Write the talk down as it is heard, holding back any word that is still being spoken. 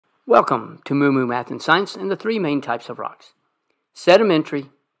Welcome to MooMooMath and Science and the three main types of rocks: sedimentary,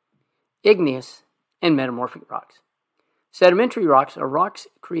 igneous, and metamorphic rocks. Sedimentary rocks are rocks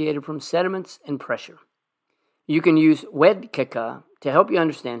created from sediments and pressure. You can use WEDKK to help you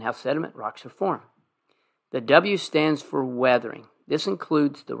understand how sediment rocks are formed. The W stands for weathering. This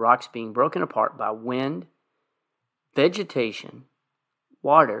includes the rocks being broken apart by wind, vegetation,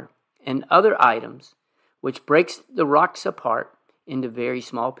 water, and other items, which breaks the rocks apart into very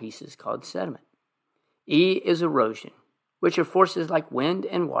small pieces called sediment. E is erosion, which are forces like wind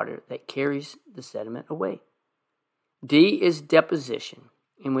and water that carries the sediment away. D is deposition,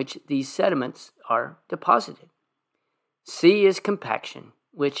 in which these sediments are deposited. C is compaction,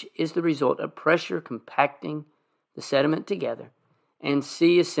 which is the result of pressure compacting the sediment together. And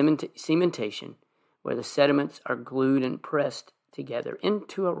C is cementation, where the sediments are glued and pressed together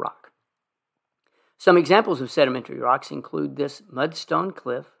into a rock. Some examples of sedimentary rocks include this mudstone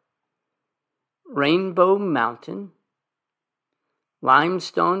cliff, Rainbow Mountain,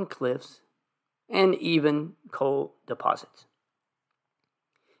 limestone cliffs, and even coal deposits.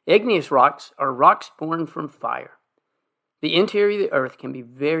 Igneous rocks are rocks born from fire. The interior of the earth can be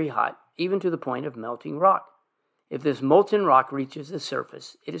very hot, even to the point of melting rock. If this molten rock reaches the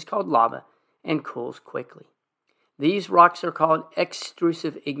surface, it is called lava and cools quickly. These rocks are called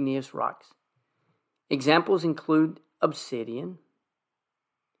extrusive igneous rocks. Examples include obsidian,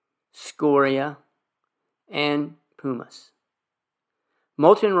 scoria, and pumice.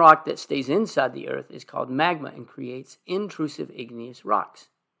 Molten rock that stays inside the earth is called magma and creates intrusive igneous rocks.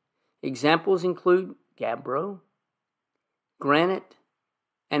 Examples include gabbro, granite,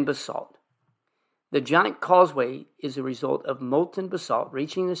 and basalt. The giant causeway is a result of molten basalt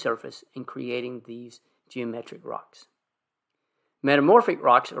reaching the surface and creating these geometric rocks. Metamorphic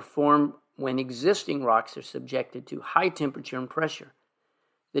rocks are formed when existing rocks are subjected to high temperature and pressure.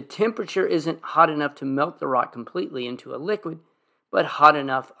 The temperature isn't hot enough to melt the rock completely into a liquid, but hot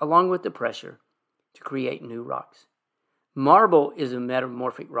enough, along with the pressure, to create new rocks. Marble is a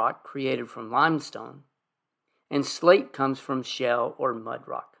metamorphic rock created from limestone, and slate comes from shell or mud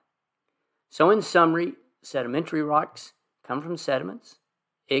rock. So in summary, sedimentary rocks come from sediments,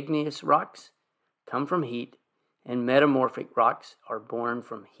 igneous rocks come from heat, and metamorphic rocks are born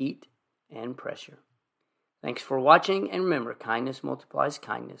from heat and pressure. Thanks for watching, and remember, kindness multiplies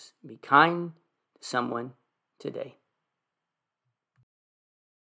kindness. Be kind to someone today.